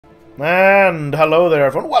And hello there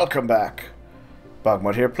everyone, welcome back.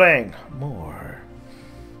 BogMod here playing more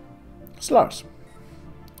Stellaris.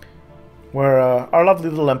 We're our lovely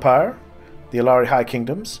little empire, the Alari High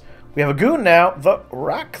Kingdoms. We have a goon now, the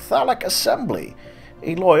Rakthalic Assembly,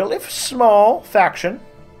 a loyal, if small, faction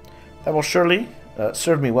that will surely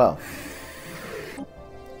serve me well.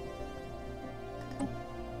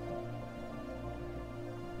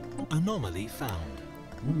 Anomaly found.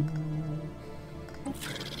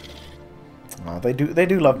 Oh, they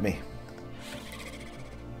do love me.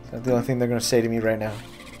 Is that the only thing they're going to say to me right now?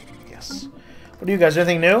 Yes. What do you guys?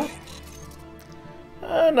 Anything new?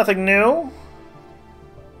 Nothing new.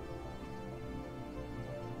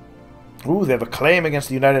 Ooh, they have a claim against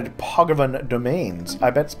the United Pogavan Domains.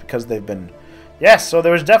 I bet it's because they've been... Yes, so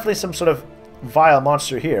there was definitely some sort of vile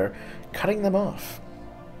monster here, cutting them off.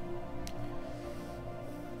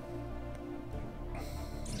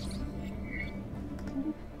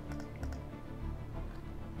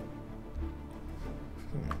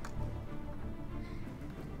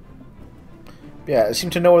 Yeah, I seem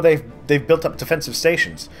to know where they've built up defensive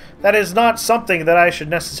stations. That is not something that I should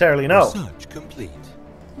necessarily know. Research complete.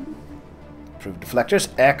 Improved deflectors,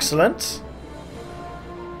 excellent.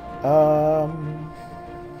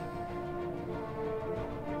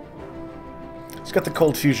 Let's get the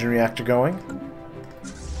cold fusion reactor going,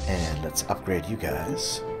 and let's upgrade you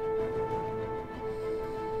guys.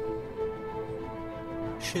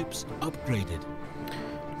 Ships upgraded.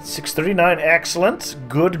 639, excellent.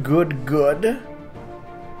 Good, good, good.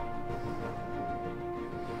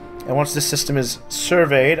 And once this system is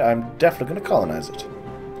surveyed, I'm definitely going to colonize it.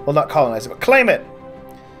 Well, not colonize it, but claim it!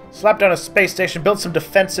 Slap down a space station, build some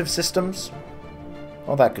defensive systems.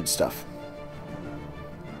 All that good stuff.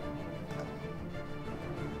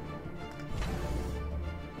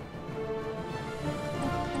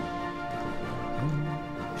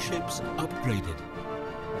 Ships upgraded.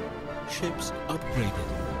 Ships upgraded.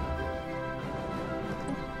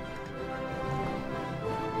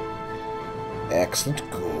 Excellent,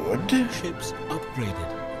 good. Ships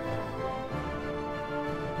upgraded.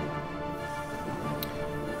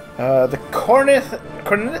 The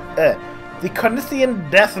Cornithian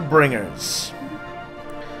Deathbringers.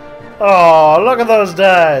 Oh, look at those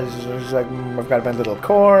guys! She's like, I've got my little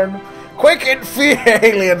corn. Quick and fear,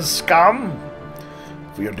 alien scum!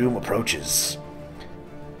 For your doom approaches.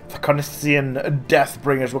 The Cornithian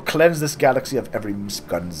Deathbringers will cleanse this galaxy of every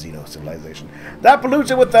misguided Xeno civilization that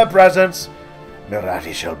pollutes it with their presence.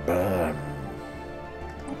 Mirati shall burn.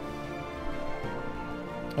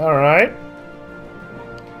 Alright.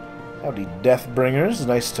 Howdy, Deathbringers.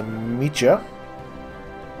 Nice to meet ya,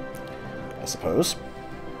 I suppose.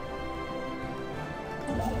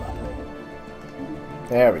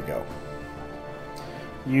 There we go.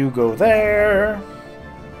 You go there.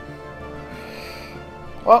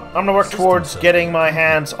 Well, I'm gonna work towards getting my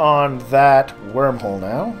hands on that wormhole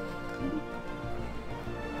now.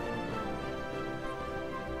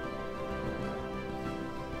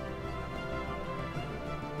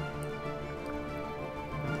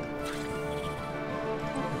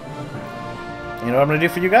 You know what I'm going to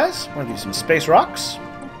do for you guys? I'm going to do some space rocks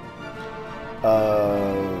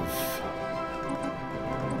of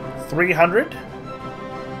 300.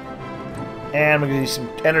 And we're going to do some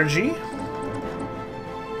energy.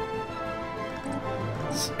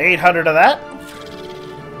 It's 800 of that.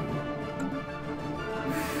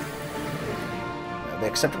 They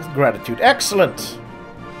accept it with gratitude. Excellent!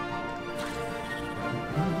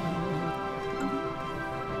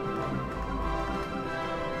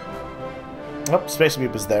 Oh, Space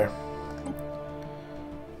Amoeba is there.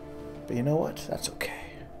 But you know what? That's okay.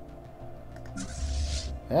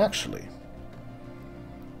 Actually,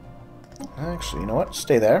 you know what?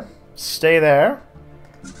 Stay there. Stay there.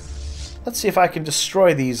 Let's see if I can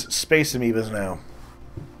destroy these Space Amoebas now.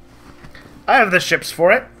 I have the ships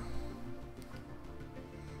for it.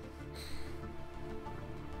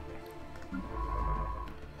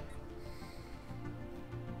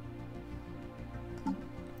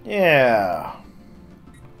 Yeah.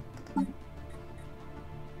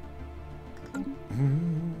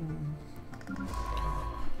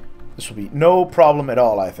 This will be no problem at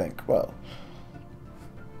all, I think. Well,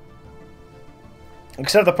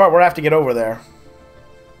 except the part where I have to get over there.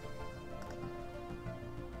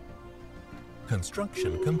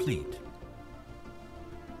 Construction complete.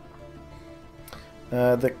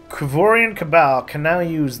 The Kvorian Cabal can now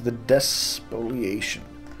use the Despoliation.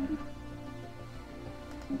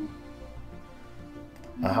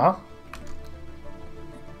 Uh-huh.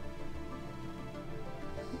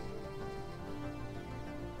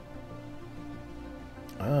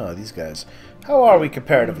 Ah, these guys. How are we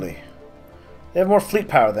comparatively? They have more fleet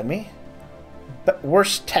power than me. But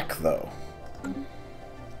worse tech, though. I'm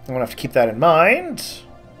going to have to keep that in mind.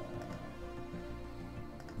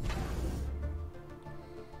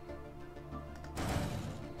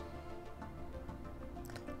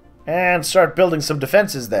 And start building some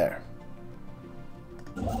defenses there.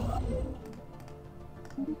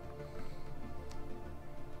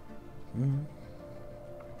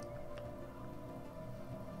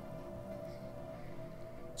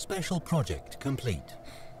 Special project complete.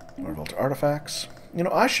 Revolt artifacts. You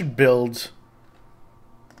know, I should build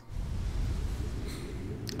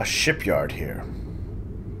a shipyard here.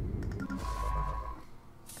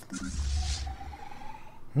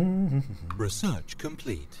 Research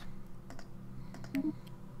complete.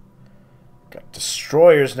 Got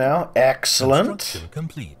destroyers now. Excellent. Construction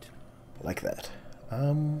complete. I like that.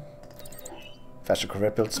 Faster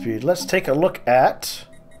corvette build speed. Let's take a look at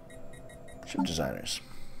ship designers.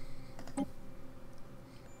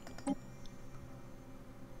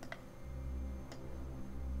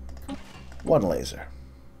 One laser.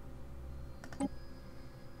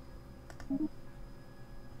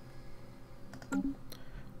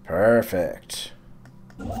 Perfect.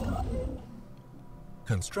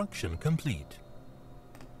 Construction complete.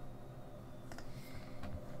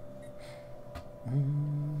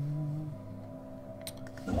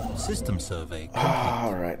 System survey complete.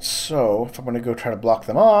 Alright, so if I'm going to go try to block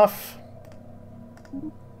them off,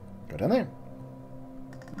 go down there.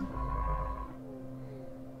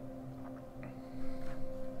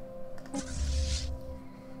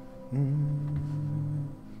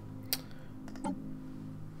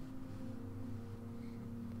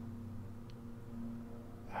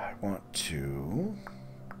 I want to...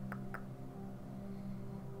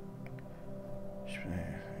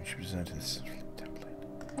 should present this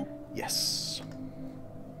template. Yes.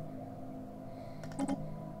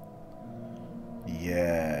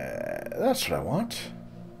 Yeah, that's what I want.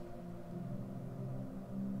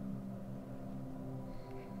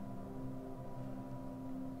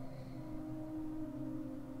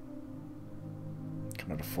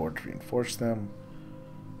 Cannot afford to reinforce them.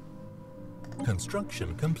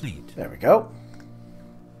 Construction complete. There we go.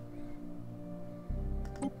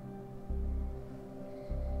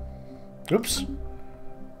 Oops.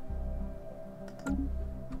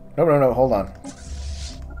 No, hold on.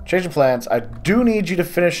 Change of plans. I do need you to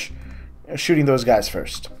finish shooting those guys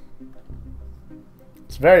first.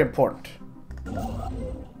 It's very important.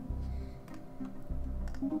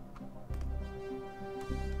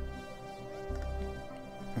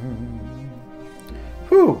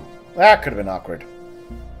 Whew. That could have been awkward.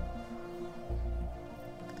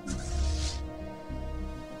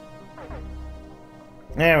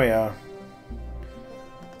 There we are.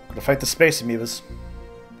 Gonna fight the space amoebas.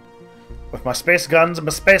 With my space guns and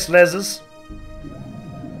my space lasers.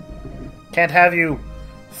 Can't have you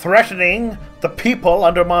threatening the people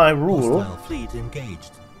under my rule. Hostile fleet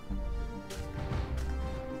engaged.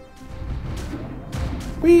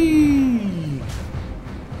 Whee!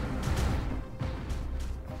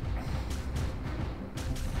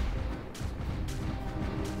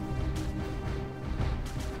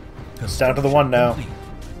 It's down to the one now. Complete.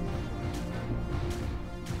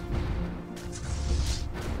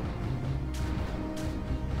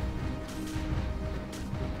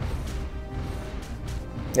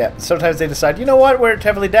 Yeah, sometimes they decide, you know what, we're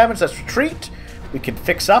heavily damaged, let's retreat. We can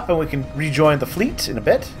fix up and we can rejoin the fleet in a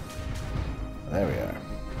bit. There we are.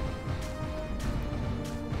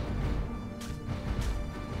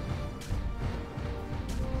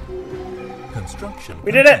 Construction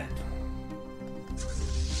We did it!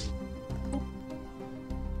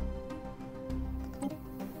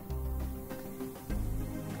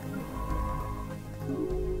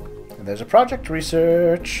 And there's a project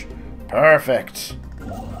research. Perfect.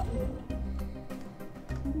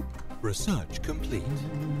 Research complete.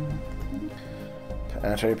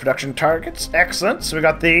 Planetary production targets. Excellent. So we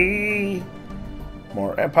got the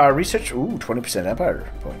more Empire research. Ooh, 20%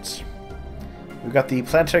 Empire points. We got the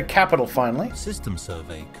planetary capital finally. System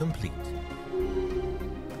survey complete.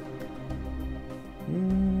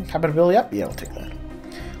 Habitability up? Yeah, I'll take that.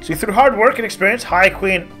 So through hard work and experience, High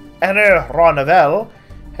Queen Enerronavel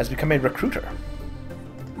has become a recruiter.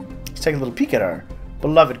 Let's take a little peek at our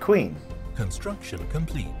beloved queen. Construction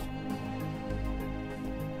complete.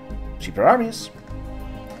 Cheaper armies.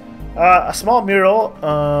 A small mural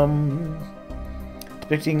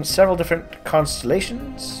depicting several different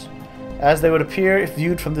constellations as they would appear if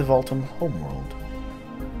viewed from the Voltum homeworld.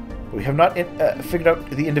 We have not figured out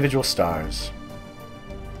the individual stars.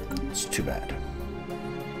 It's too bad.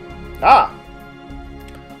 Ah!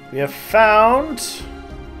 We have found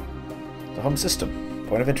the The home system.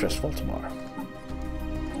 Point of interest, Baltimore.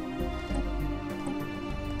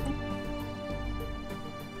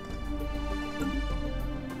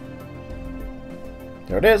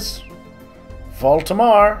 There it is.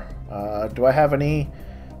 Baltimore. Do I have any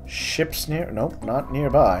ships near? Nope, not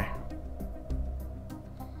nearby.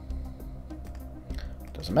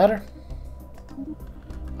 Doesn't matter.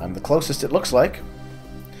 I'm the closest, it looks like,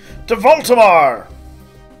 to Baltimore!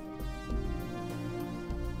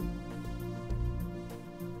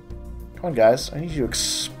 Come on, guys. I need you to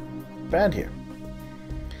expand here.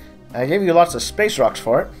 I gave you lots of space rocks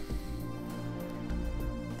for it.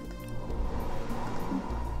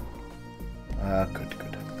 Good.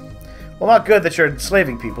 Well, not good that you're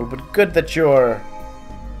enslaving people, but good that you're...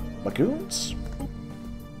 goons?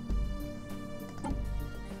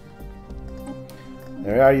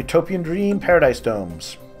 There are Utopian Dream Paradise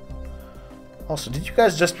Domes. Also, did you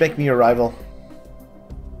guys just make me your rival?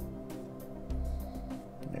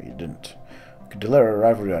 No, you didn't. I could declare a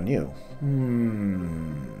rivalry on you.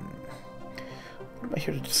 What am I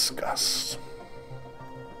here to discuss?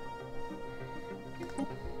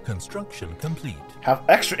 Construction complete. Have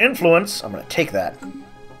extra influence? I'm going to take that.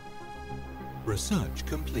 Research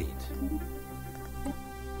complete.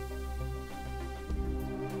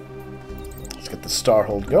 Let's get the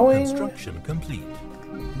Starhold going. Construction complete.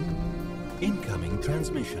 Incoming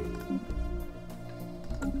transmission.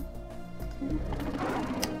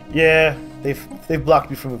 Yeah, they've blocked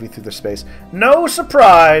me from moving through their space. No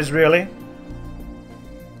surprise, really.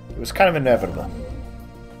 It was kind of inevitable.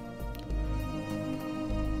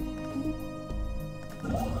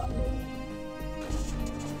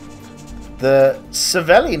 The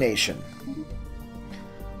Savelli Nation.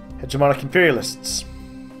 Hegemonic imperialists.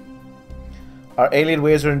 Our alien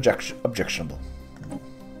ways are objectionable.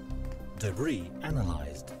 Debris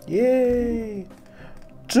analyzed. Yay!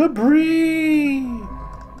 Debris!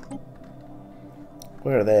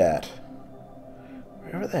 Where are they at?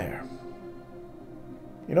 Right over there.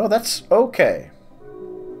 You know, that's okay.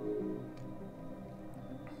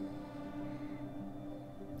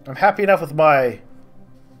 I'm happy enough with my...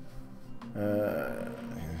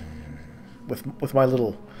 with my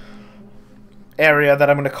little area that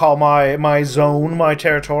I'm going to call my zone, my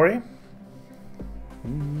territory.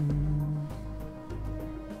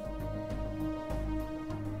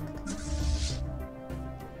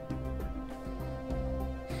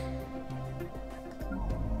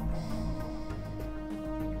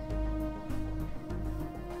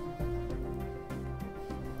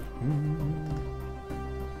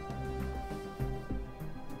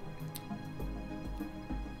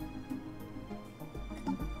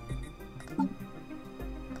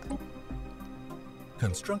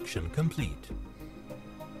 Construction complete.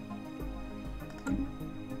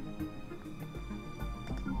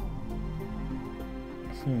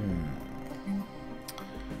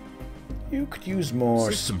 You could use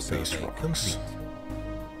more System space survey rocks. complete.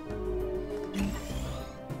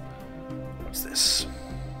 What's this?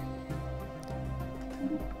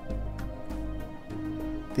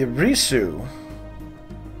 The Risu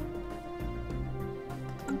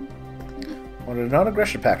wanted a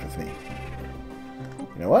non-aggression pact with me.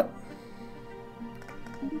 You know what?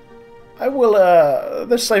 I will,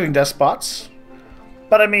 they're slaving despots.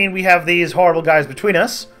 But I mean, we have these horrible guys between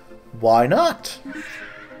us. Why not?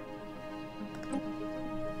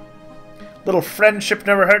 Little friendship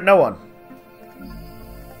never hurt no one.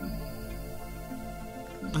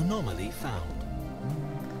 Anomaly found.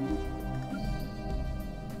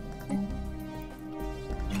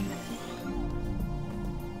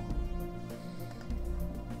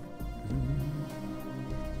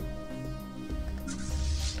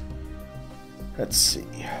 Let's see.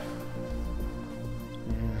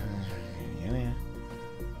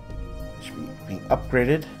 Should be being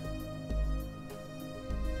upgraded.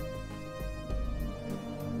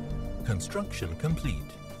 Construction complete.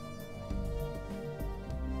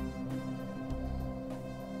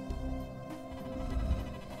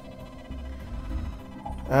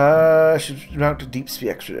 Should mount a deep sea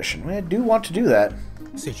expedition. I do want to do that.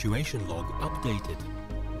 Situation log updated.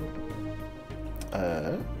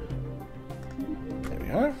 There we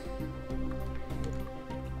are.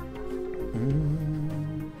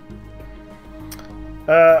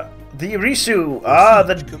 The Risu.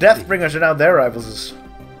 The Deathbringers are now their rivals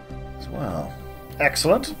as well.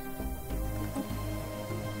 Excellent.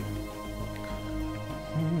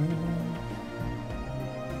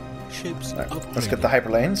 Ships Right, upgraded. let's get the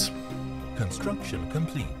hyperlanes. Construction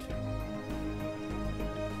complete.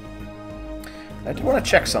 I do want to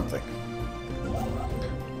check something.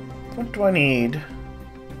 What do I need?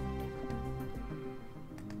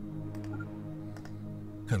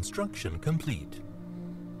 Construction complete.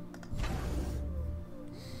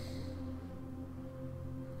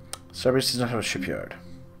 Stellaris does not have a shipyard.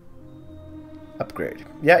 Upgrade.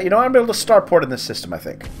 Yeah, you know, I'm able to starport in this system, I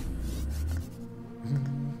think.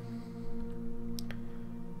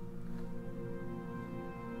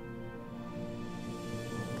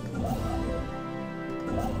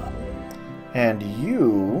 And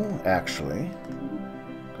you, actually,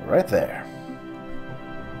 go right there.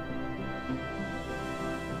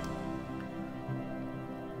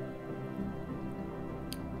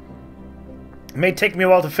 It may take me a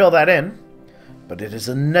while to fill that in, but it is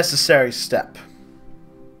a necessary step.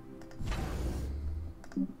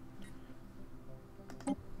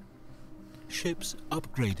 Ships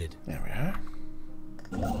upgraded. There we are.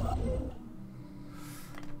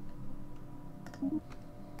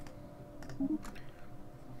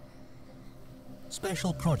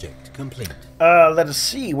 Special project complete. Let us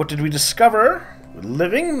see. What did we discover?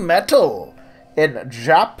 Living metal in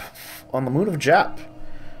Jap, on the moon of Jap.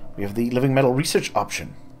 We have the living metal research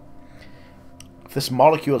option. If this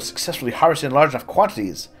molecule is successfully harvested in large enough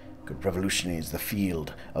quantities, it could revolutionize the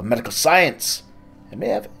field of medical science. It may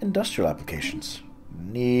have industrial applications.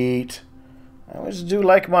 Neat. I always do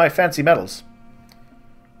like my fancy metals.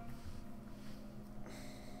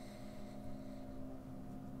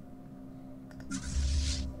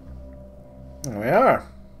 There we are.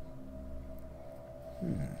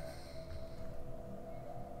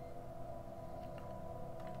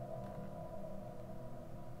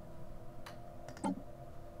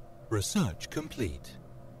 Research complete.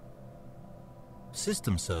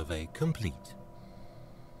 System survey complete.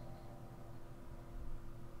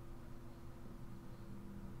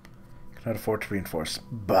 Cannot afford to reinforce.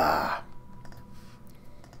 Bah.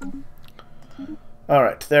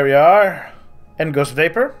 Alright, there we are. End Ghost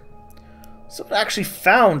Vapor. So I actually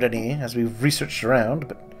found any as we've researched around,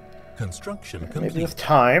 but Construction maybe complete. with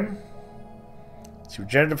time. It's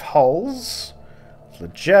regenerative hulls,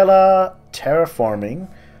 flagella, terraforming,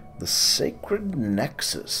 the sacred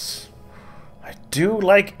nexus. I do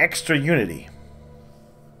like extra unity.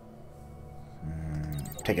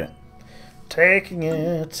 Taking it. Taking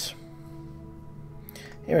it.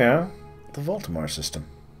 Here we are. The Voltamar system.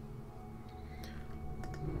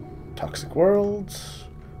 Toxic worlds.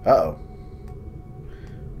 Uh-oh.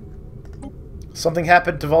 Something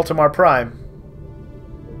happened to Voltamar Prime.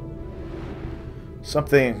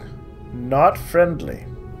 Something not friendly.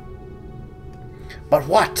 But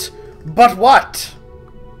what? But what?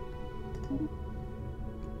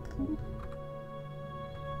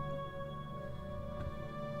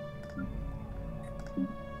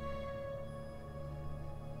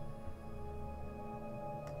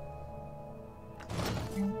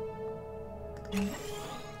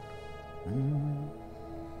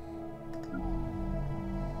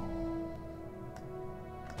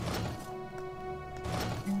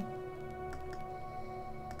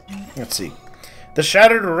 Let's see. The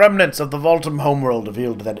shattered remnants of the Voltum homeworld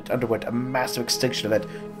revealed that it underwent a massive extinction event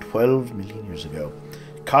 12 million years ago,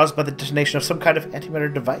 caused by the detonation of some kind of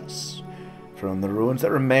antimatter device. From the ruins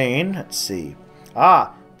that remain, let's see.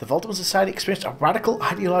 The Voltum society experienced a radical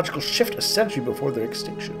ideological shift a century before their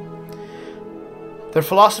extinction. Their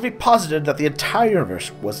philosophy posited that the entire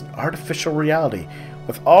universe was an artificial reality,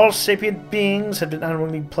 with all sapient beings had been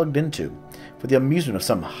unknowingly plugged into, for the amusement of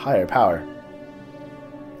some higher power.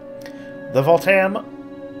 The Voltam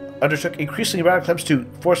undertook increasingly radical attempts to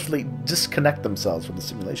forcefully disconnect themselves from the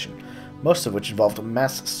simulation, most of which involved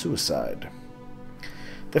mass suicide.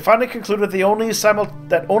 They finally concluded that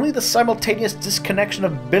only the simultaneous disconnection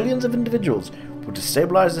of billions of individuals would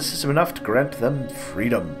destabilize the system enough to grant them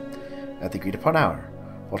freedom. At the agreed-upon hour,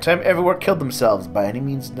 Voltam everywhere killed themselves by any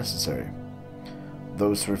means necessary.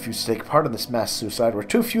 Those who refused to take part in this mass suicide were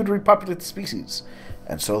too few to repopulate the species,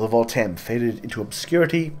 and so the Voltam faded into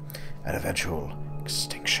obscurity and eventual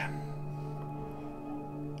extinction.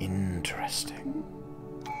 Interesting.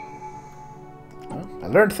 Well, I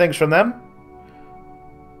learned things from them.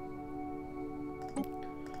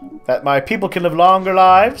 That my people can live longer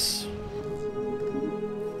lives.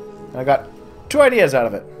 I got 2 ideas out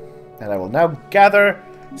of it. And I will now gather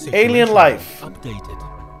alien life. Updated.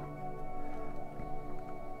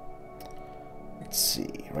 Let's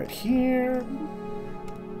see, right here.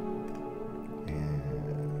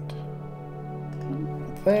 And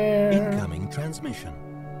right there. Incoming transmission.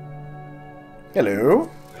 Hello.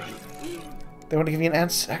 They want to give you an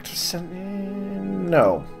active sensor.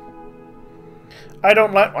 No. I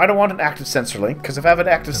don't want an active sensor link, because if I have an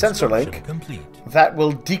active sensor link, Complete. that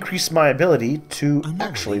will decrease my ability to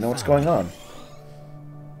actually know what's going on.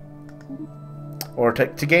 Or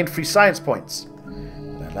to gain free science points.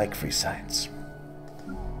 I I like free science.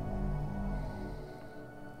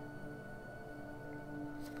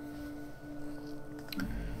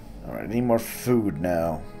 Alright, I need more food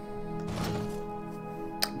now.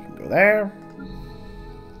 You can go there.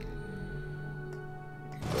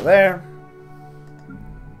 Go there.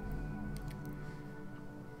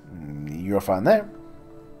 You're fine there.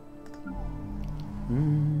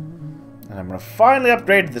 And I'm going to finally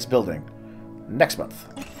upgrade this building next month.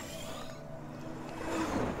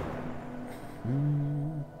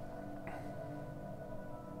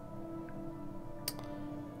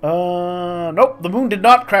 Nope, the moon did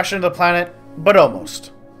not crash into the planet, but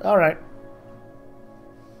almost. Alright.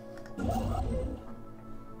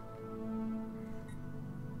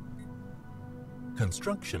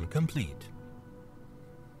 Construction complete.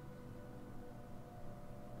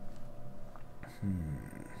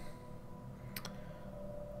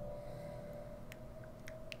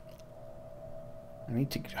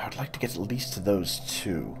 I'd like to get at least to those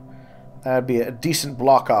two. That'd be a decent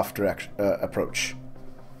block-off approach.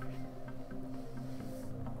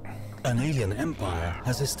 An alien empire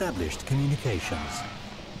has established communications.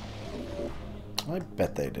 I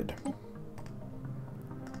bet they did.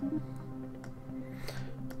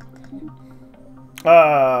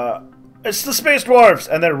 It's the Space Dwarves,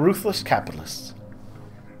 and they're ruthless capitalists.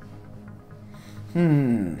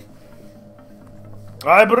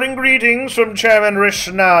 I bring greetings from Chairman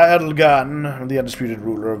Rishna Edelgan, the undisputed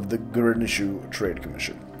ruler of the Gurnishu Trade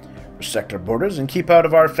Commission. Respect our borders and keep out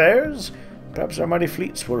of our affairs. Perhaps our mighty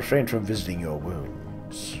fleets will refrain from visiting your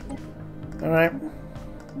worlds. Alright.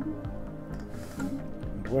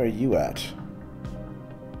 Where are you at?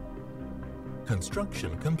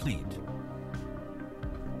 Construction complete.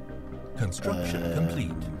 Construction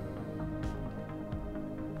complete.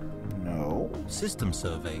 No. System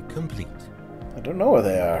survey complete. I don't know where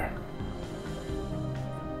they are.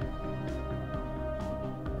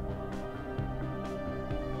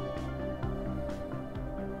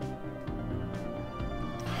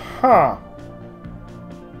 Huh.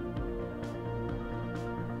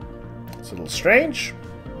 It's a little strange.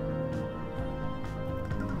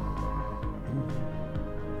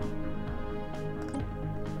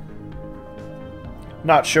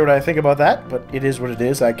 Not sure what I think about that, but it is what it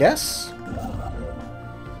is, I guess.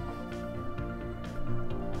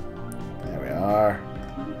 There we are.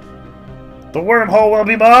 The wormhole will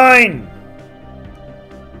be mine!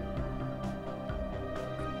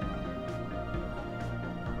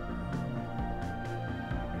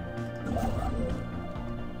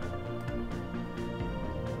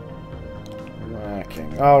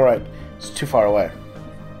 Whacking. Alright. It's too far away.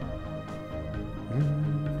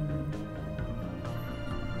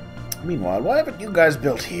 Meanwhile, why haven't you guys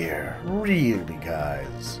built here? Really,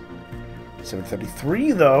 guys.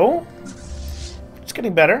 733, though. It's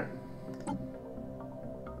getting better.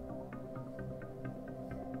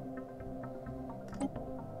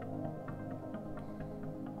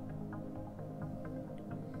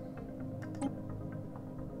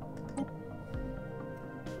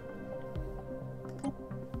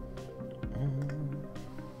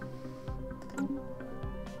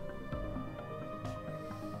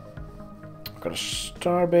 Got a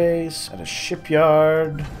starbase and a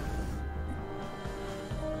shipyard.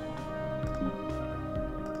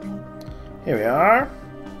 Here we are.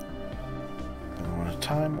 One at a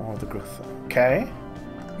time, or the growth. Okay.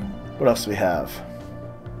 What else do we have?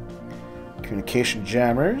 Communication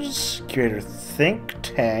jammers, curator think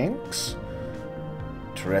tanks.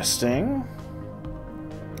 Interesting.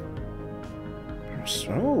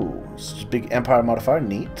 Oh, this is a big empire modifier.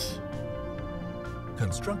 Neat.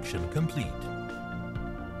 Construction complete.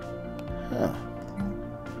 Huh.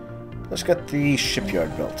 Let's get the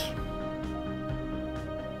shipyard built.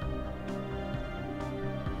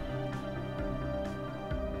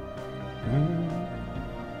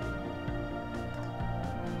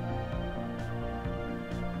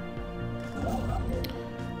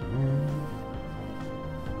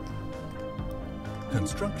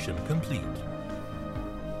 Construction complete.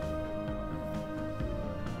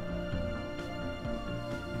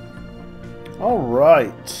 All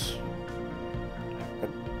right.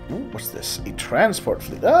 What's this? A transport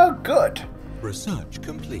fleet. Oh, good. Research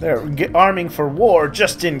complete. They're arming for war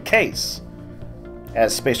just in case.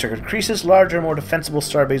 As space trek increases, larger, more defensible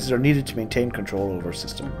starbases are needed to maintain control over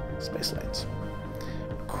system space lanes.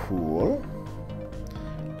 Cool.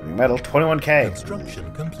 Living metal, 21k.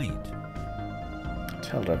 Construction complete.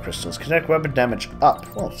 Teldar crystals. Kinetic weapon damage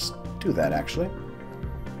up. Well, let's do that, actually.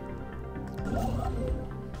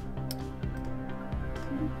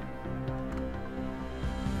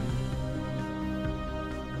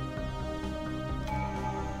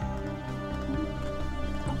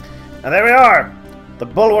 And there we are! The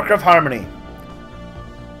Bulwark of Harmony.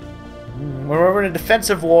 When we're in a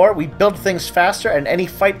defensive war, we build things faster, and any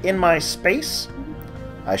fight in my space,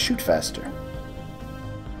 I shoot faster.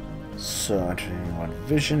 So, entering one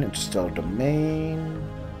vision, interstellar domain,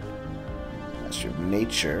 mastery of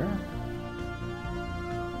nature.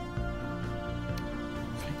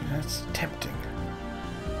 That's tempting.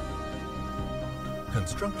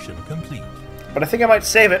 Construction complete. But I think I might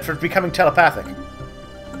save it for becoming telepathic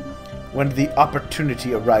when the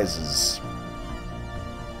opportunity arises.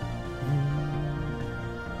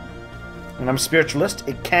 When I'm a spiritualist,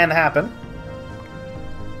 it can happen.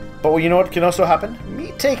 But you know what can also happen?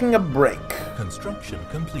 Me taking a break. Construction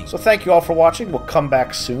complete. So thank you all for watching. We'll come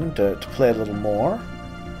back soon to play a little more.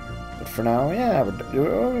 But for now, yeah, we're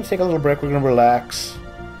going to take a little break. We're going to relax.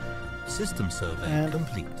 System survey And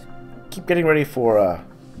complete. Keep getting ready for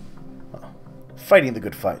fighting the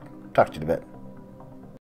good fight. Talk to you in a bit.